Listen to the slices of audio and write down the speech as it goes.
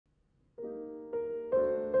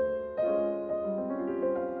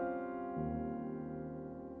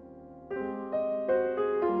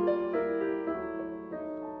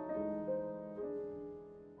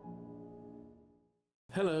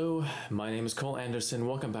My name is Cole Anderson.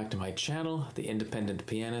 Welcome back to my channel, The Independent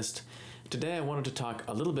Pianist. Today I wanted to talk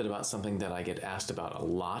a little bit about something that I get asked about a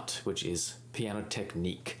lot, which is piano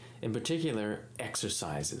technique, in particular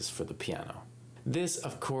exercises for the piano. This,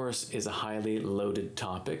 of course, is a highly loaded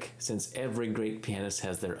topic, since every great pianist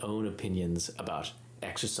has their own opinions about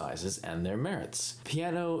exercises and their merits.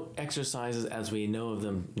 Piano exercises, as we know of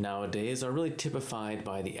them nowadays, are really typified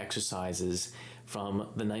by the exercises from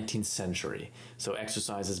the 19th century. So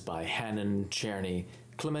exercises by Hanon, Czerny,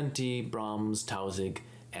 Clementi, Brahms, Tausig,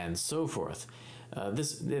 and so forth.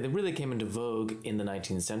 They really came into vogue in the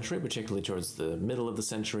 19th century, particularly towards the middle of the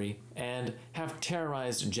century, and have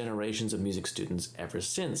terrorized generations of music students ever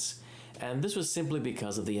since. And this was simply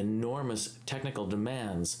because of the enormous technical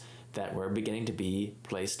demands that were beginning to be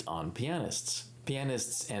placed on pianists.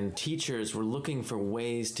 Pianists and teachers were looking for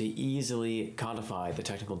ways to easily codify the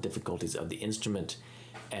technical difficulties of the instrument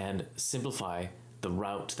and simplify the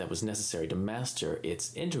route that was necessary to master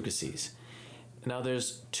its intricacies. Now,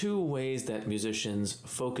 there's two ways that musicians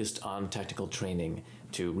focused on technical training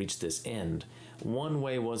to reach this end. One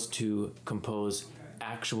way was to compose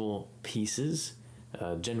actual pieces,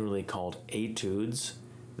 generally called etudes,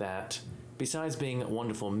 that, besides being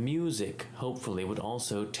wonderful music, hopefully would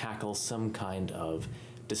also tackle some kind of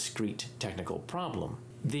discrete technical problem.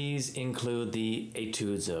 These include the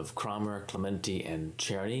etudes of Kramer, Clementi, and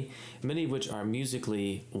Czerny, many of which are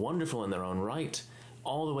musically wonderful in their own right,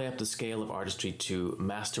 all the way up the scale of artistry to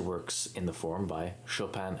masterworks in the form by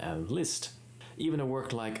Chopin and Liszt. Even a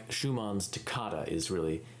work like Schumann's Toccata is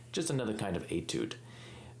really just another kind of etude.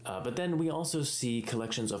 But then we also see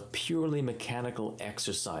collections of purely mechanical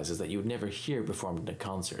exercises that you would never hear performed in a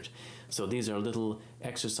concert. So these are little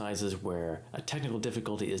exercises where a technical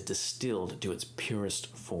difficulty is distilled to its purest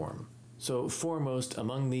form. So foremost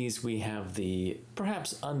among these we have the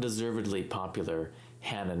perhaps undeservedly popular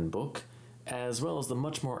Hanon book, as well as the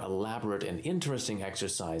much more elaborate and interesting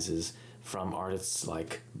exercises from artists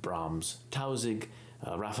like Brahms, Tausig,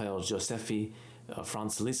 Raphael Josephi,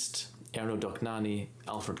 Franz Liszt, Erno Dohnányi,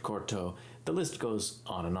 Alfred Cortot. The list goes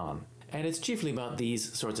on and on. And it's chiefly about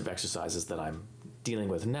these sorts of exercises that I'm dealing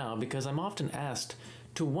with now, because I'm often asked,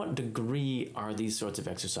 to what degree are these sorts of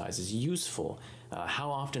exercises useful?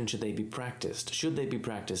 How often should they be practiced? Should they be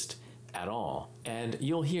practiced at all? And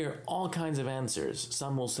you'll hear all kinds of answers.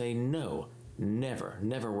 Some will say no, never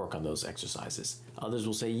work on those exercises. Others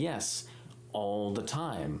will say yes, all the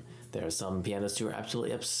time. There are some pianists who are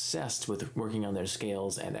absolutely obsessed with working on their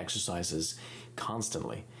scales and exercises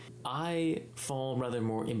constantly. I fall rather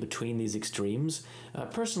more in between these extremes.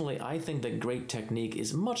 Personally, I think that great technique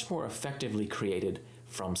is much more effectively created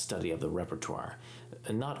from study of the repertoire.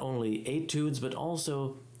 Not only etudes, but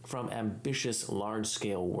also from ambitious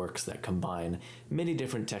large-scale works that combine many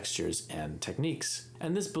different textures and techniques.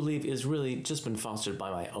 And this belief is really just been fostered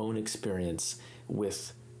by my own experience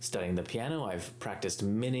with studying the piano. I've practiced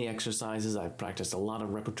many exercises, I've practiced a lot of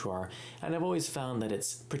repertoire, and I've always found that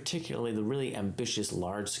it's particularly the really ambitious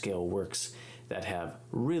large-scale works that have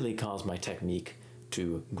really caused my technique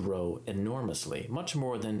to grow enormously, much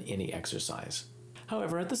more than any exercise.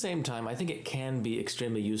 However, at the same time, I think it can be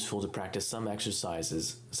extremely useful to practice some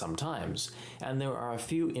exercises sometimes, and there are a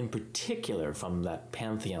few in particular from that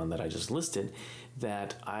pantheon that I just listed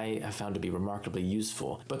that I have found to be remarkably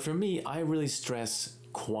useful. But for me, I really stress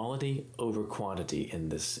quality over quantity in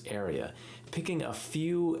this area. Picking a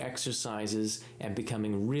few exercises and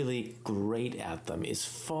becoming really great at them is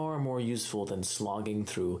far more useful than slogging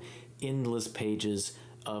through endless pages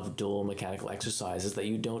of dull mechanical exercises that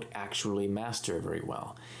you don't actually master very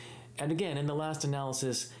well. And again, in the last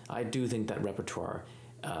analysis, I do think that repertoire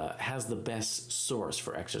has the best source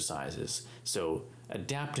for exercises. So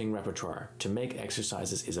adapting repertoire to make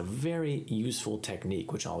exercises is a very useful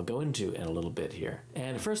technique, which I'll go into in a little bit here.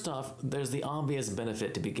 And first off, there's the obvious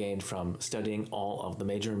benefit to be gained from studying all of the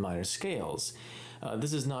major and minor scales.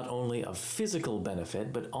 This is not only a physical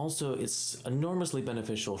benefit, but also it's enormously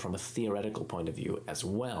beneficial from a theoretical point of view as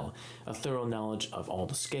well. A thorough knowledge of all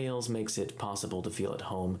the scales makes it possible to feel at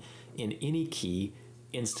home in any key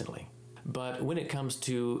instantly. But when it comes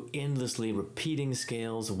to endlessly repeating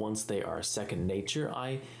scales once they are second nature,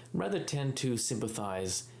 I rather tend to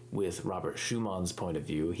sympathize with Robert Schumann's point of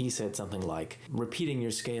view. He said something like, repeating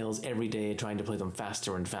your scales every day, trying to play them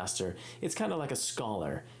faster and faster, it's kind of like a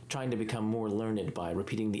scholar trying to become more learned by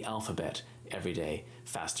repeating the alphabet every day,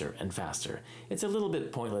 faster and faster. It's a little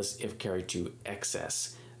bit pointless if carried to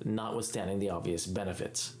excess, notwithstanding the obvious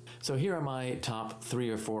benefits. So here are my top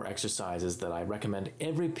 3 or 4 exercises that I recommend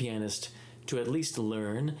every pianist to at least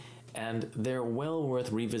learn and they're well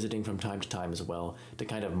worth revisiting from time to time as well to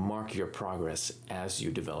kind of mark your progress as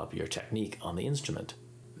you develop your technique on the instrument.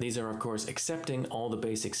 These are, of course, accepting all the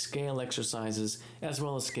basic scale exercises as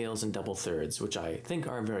well as scales in double thirds, which I think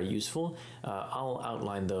are very useful. I'll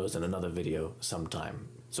outline those in another video sometime.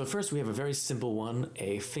 So first we have a very simple one,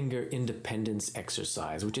 a finger independence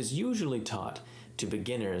exercise, which is usually taught to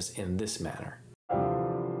beginners in this manner.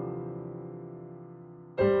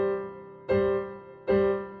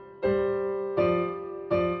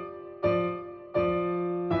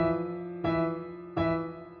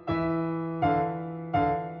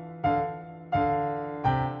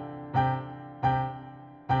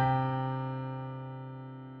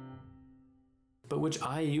 But which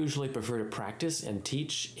I usually prefer to practice and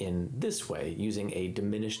teach in this way, using a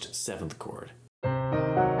diminished seventh chord.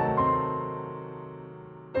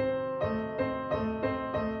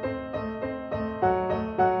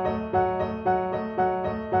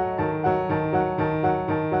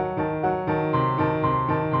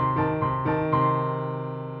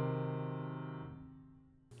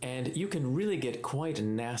 And you can really get quite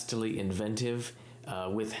nastily inventive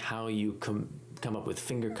with how you come up with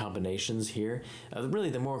finger combinations here. Really,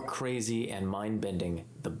 the more crazy and mind-bending,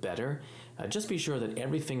 the better. Just be sure that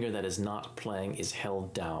every finger that is not playing is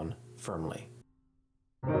held down firmly.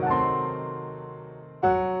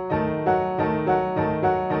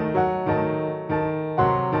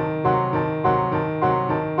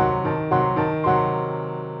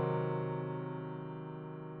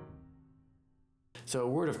 So a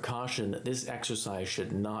word of caution, this exercise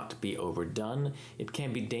should not be overdone. It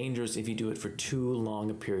can be dangerous if you do it for too long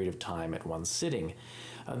a period of time at one sitting.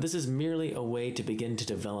 This is merely a way to begin to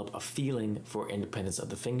develop a feeling for independence of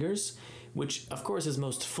the fingers, which of course is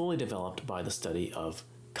most fully developed by the study of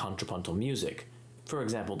contrapuntal music. For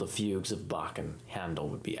example, the fugues of Bach and Handel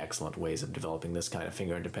would be excellent ways of developing this kind of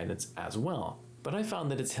finger independence as well. But I found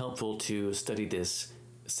that it's helpful to study this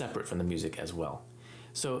separate from the music as well.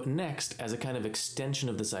 So next, as a kind of extension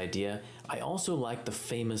of this idea, I also like the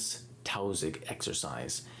famous Tausig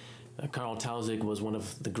exercise. Karl Tausig was one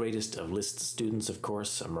of the greatest of Liszt's students, of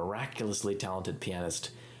course, a miraculously talented pianist,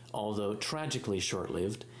 although tragically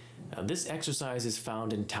short-lived. This exercise is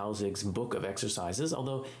found in Tausig's Book of Exercises,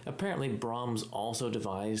 although apparently Brahms also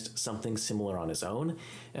devised something similar on his own,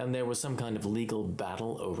 and there was some kind of legal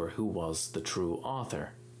battle over who was the true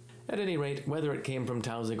author. At any rate, whether it came from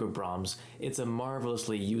Tausig or Brahms, it's a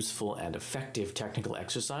marvelously useful and effective technical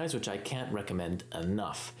exercise which I can't recommend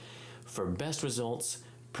enough. For best results,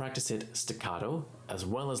 practice it staccato as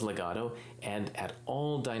well as legato and at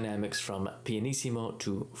all dynamics from pianissimo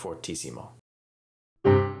to fortissimo.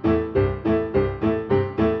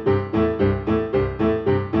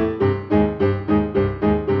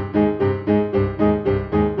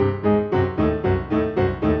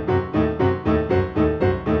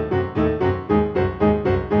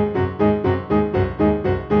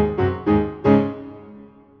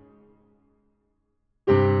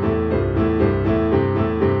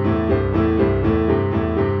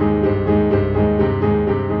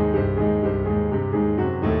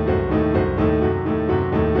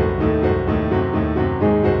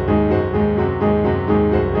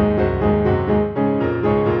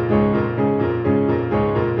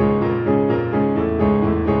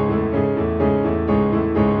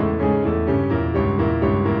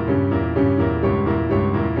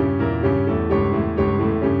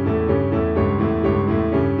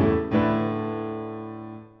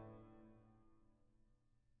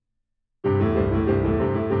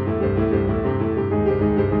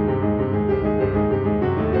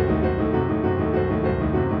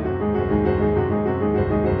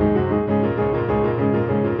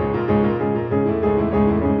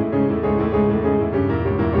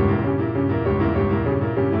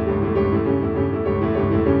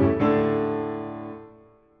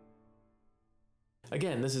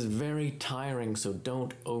 Again, this is very tiring, so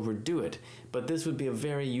don't overdo it, but this would be a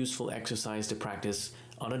very useful exercise to practice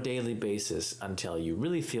on a daily basis until you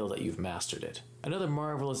really feel that you've mastered it. Another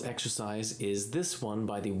marvelous exercise is this one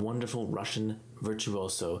by the wonderful Russian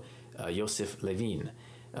virtuoso Joseph Levin.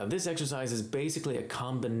 This exercise is basically a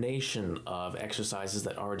combination of exercises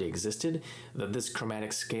that already existed, this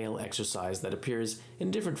chromatic scale exercise that appears in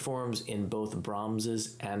different forms in both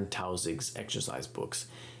Brahms's and Tausig's exercise books.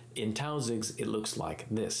 In Tausig's, it looks like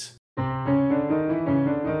this.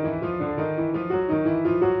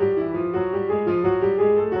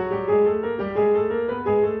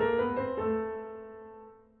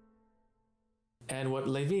 And what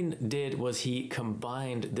Levin did was he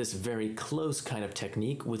combined this very close kind of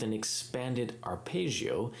technique with an expanded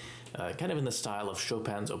arpeggio. kind of in the style of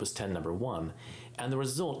Chopin's Opus 10 No. 1. And the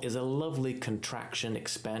result is a lovely contraction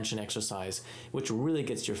expansion exercise which really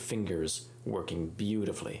gets your fingers working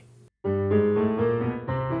beautifully.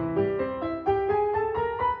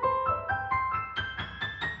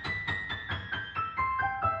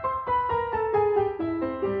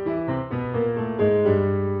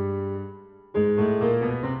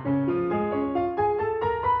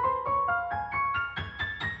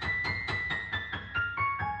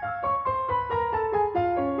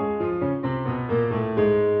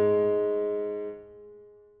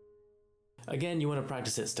 Again, you want to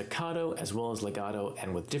practice it staccato as well as legato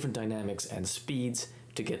and with different dynamics and speeds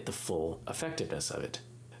to get the full effectiveness of it.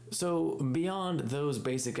 So beyond those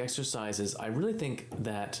basic exercises, I really think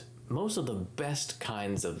that most of the best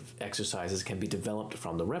kinds of exercises can be developed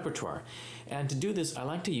from the repertoire. And to do this, I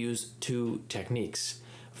like to use two techniques.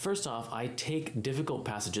 First off, I take difficult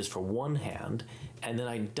passages for one hand and then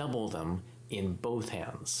I double them in both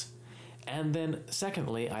hands. And then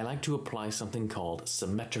secondly, I like to apply something called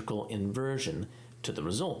symmetrical inversion to the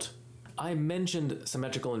result. I mentioned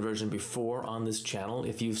symmetrical inversion before on this channel.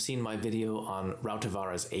 If you've seen my video on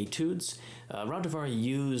Rautavaara's etudes, Rautavaara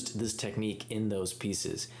used this technique in those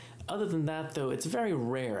pieces. Other than that, though, it's very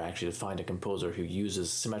rare actually to find a composer who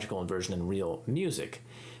uses symmetrical inversion in real music.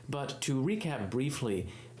 But to recap briefly,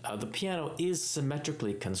 the piano is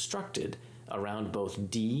symmetrically constructed around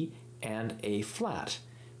both D and A flat,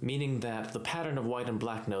 meaning that the pattern of white and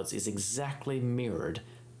black notes is exactly mirrored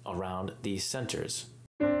around these centers.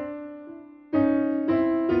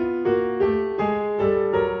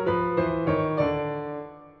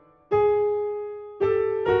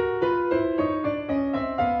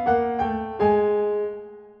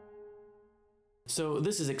 So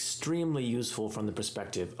this is extremely useful from the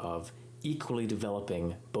perspective of equally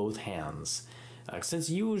developing both hands. Since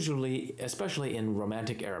usually, especially in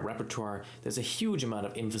Romantic era repertoire, there's a huge amount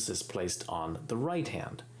of emphasis placed on the right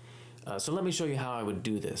hand. So let me show you how I would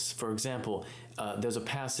do this. For example, there's a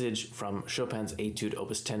passage from Chopin's Etude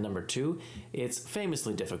Opus 10 No. 2. It's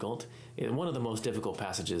famously difficult. It's one of the most difficult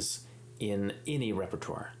passages in any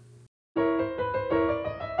repertoire.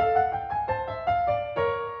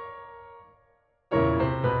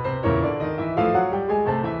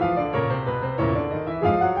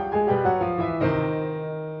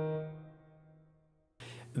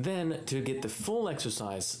 Then, to get the full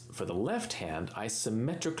exercise for the left hand, I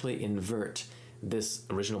symmetrically invert this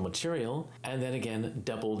original material and then again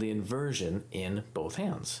double the inversion in both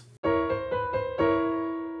hands.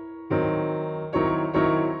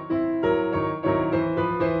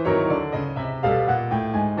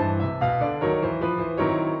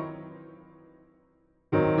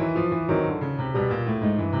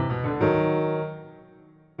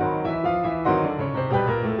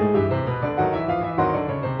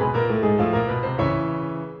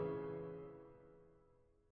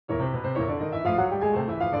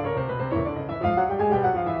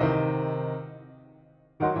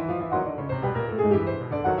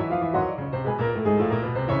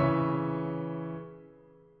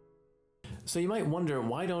 So you might wonder,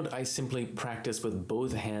 why don't I simply practice with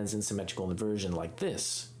both hands in symmetrical inversion like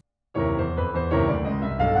this?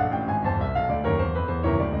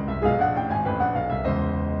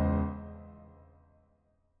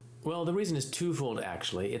 Well, the reason is twofold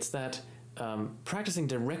actually. It's that practicing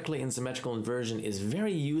directly in symmetrical inversion is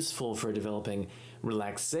very useful for developing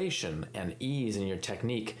relaxation and ease in your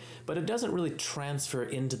technique, but it doesn't really transfer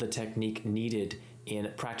into the technique needed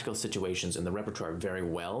in practical situations in the repertoire very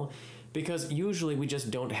well, because usually we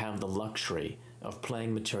just don't have the luxury of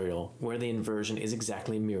playing material where the inversion is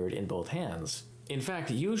exactly mirrored in both hands. In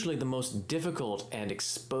fact, usually the most difficult and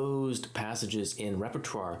exposed passages in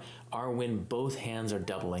repertoire are when both hands are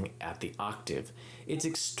doubling at the octave. It's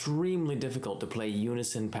extremely difficult to play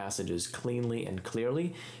unison passages cleanly and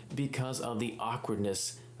clearly because of the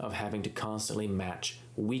awkwardness of having to constantly match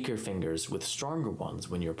weaker fingers with stronger ones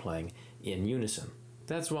when you're playing in unison.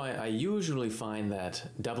 That's why I usually find that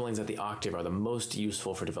doublings at the octave are the most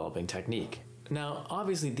useful for developing technique. Now,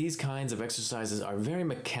 obviously these kinds of exercises are very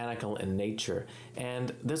mechanical in nature,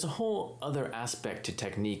 and there's a whole other aspect to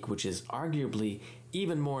technique which is arguably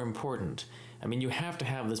even more important. I mean, you have to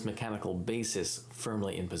have this mechanical basis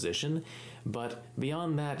firmly in position, but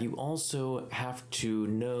beyond that, you also have to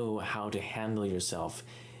know how to handle yourself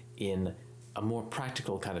in a more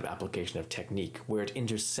practical kind of application of technique, where it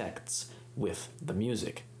intersects with the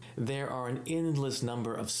music. There are an endless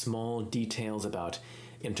number of small details about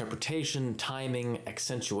interpretation, timing,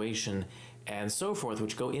 accentuation, and so forth,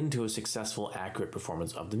 which go into a successful, accurate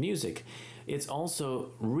performance of the music. It's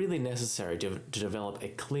also really necessary to develop a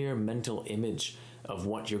clear mental image of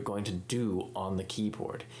what you're going to do on the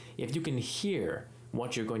keyboard. If you can hear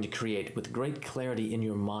what you're going to create with great clarity in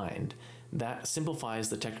your mind, that simplifies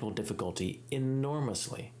the technical difficulty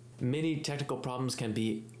enormously. Many technical problems can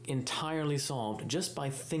be entirely solved just by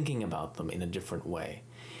thinking about them in a different way.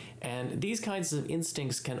 And these kinds of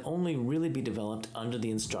instincts can only really be developed under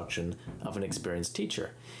the instruction of an experienced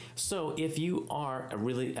teacher. So if you are a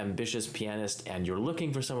really ambitious pianist and you're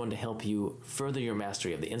looking for someone to help you further your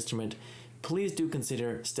mastery of the instrument, please do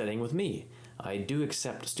consider studying with me. I do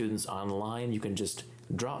accept students online. You can just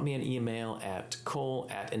drop me an email at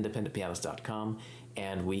cole@independentpianist.com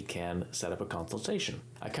and we can set up a consultation.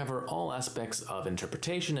 I cover all aspects of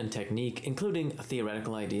interpretation and technique, including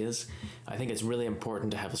theoretical ideas. I think it's really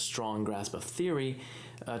important to have a strong grasp of theory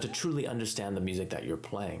to truly understand the music that you're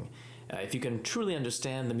playing. If you can truly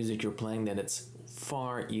understand the music you're playing, then it's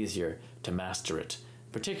far easier to master it,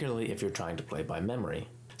 particularly if you're trying to play by memory.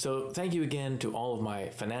 So thank you again to all of my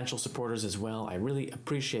financial supporters as well. I really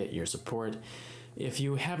appreciate your support. If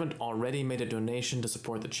you haven't already made a donation to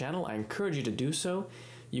support the channel, I encourage you to do so.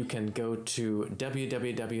 You can go to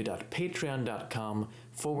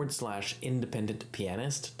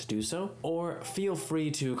www.patreon.com/independentpianist to do so, or feel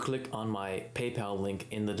free to click on my PayPal link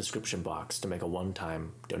in the description box to make a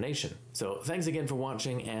one-time donation. So thanks again for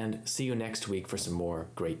watching, and see you next week for some more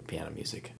great piano music.